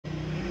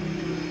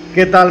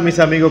¿Qué tal mis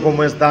amigos?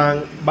 ¿Cómo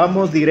están?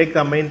 Vamos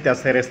directamente a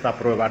hacer esta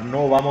prueba.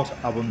 No vamos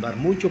a abundar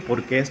mucho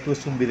porque esto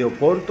es un video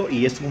corto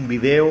y es un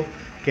video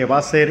que va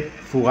a ser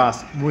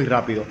fugaz, muy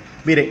rápido.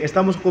 Miren,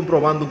 estamos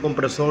comprobando un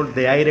compresor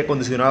de aire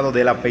acondicionado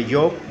de la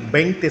Peugeot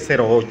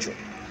 2008.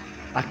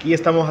 Aquí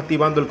estamos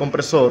activando el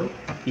compresor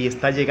y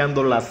está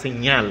llegando la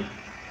señal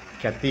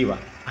que activa.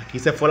 Aquí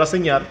se fue la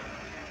señal.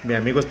 Mi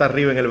amigo está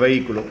arriba en el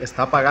vehículo,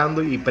 está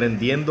apagando y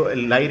prendiendo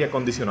el aire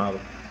acondicionado.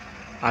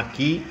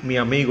 Aquí mi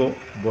amigo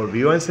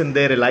volvió a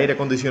encender el aire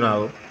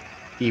acondicionado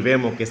y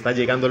vemos que está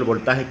llegando el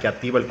voltaje que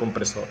activa el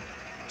compresor,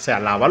 o sea,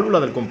 la válvula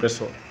del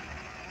compresor.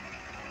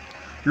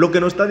 Lo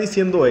que nos está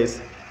diciendo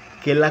es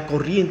que la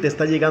corriente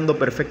está llegando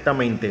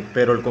perfectamente,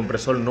 pero el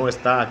compresor no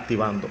está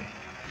activando.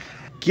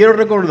 Quiero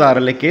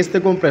recordarle que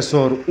este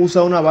compresor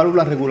usa una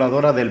válvula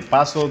reguladora del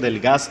paso del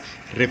gas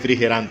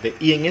refrigerante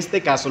y en este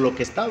caso lo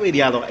que está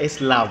averiado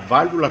es la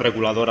válvula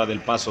reguladora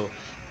del paso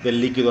del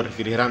líquido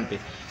refrigerante.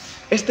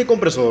 Este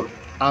compresor,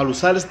 al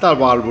usar esta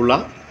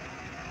válvula,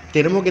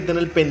 tenemos que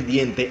tener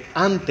pendiente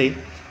antes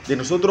de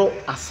nosotros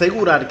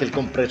asegurar que el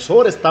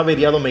compresor está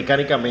averiado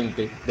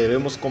mecánicamente.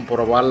 Debemos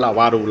comprobar la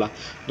válvula.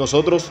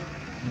 Nosotros,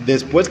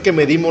 después que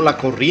medimos la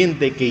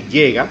corriente que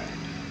llega,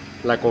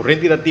 la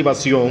corriente de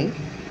activación,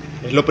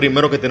 es lo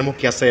primero que tenemos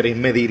que hacer, es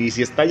medir y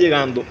si está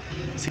llegando.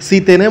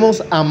 Si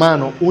tenemos a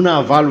mano una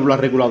válvula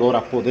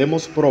reguladora,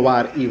 podemos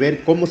probar y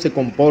ver cómo se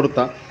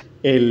comporta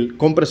el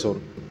compresor.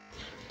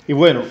 Y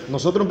bueno,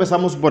 nosotros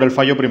empezamos por el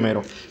fallo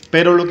primero,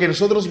 pero lo que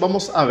nosotros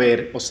vamos a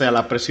ver, o sea,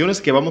 las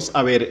presiones que vamos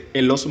a ver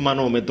en los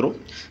manómetros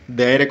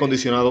de aire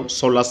acondicionado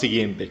son las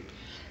siguientes.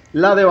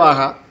 La de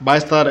baja va a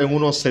estar en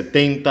unos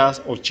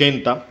 70,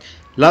 80,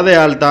 la de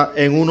alta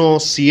en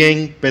unos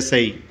 100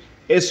 psi.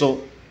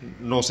 Eso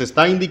nos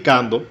está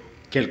indicando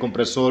que el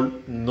compresor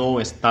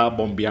no está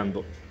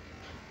bombeando.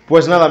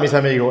 Pues nada, mis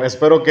amigos,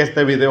 espero que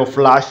este video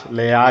flash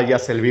le haya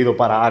servido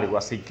para algo,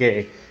 así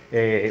que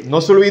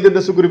no se olviden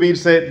de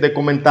suscribirse, de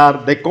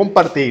comentar, de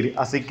compartir,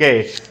 así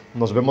que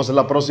nos vemos en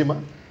la próxima.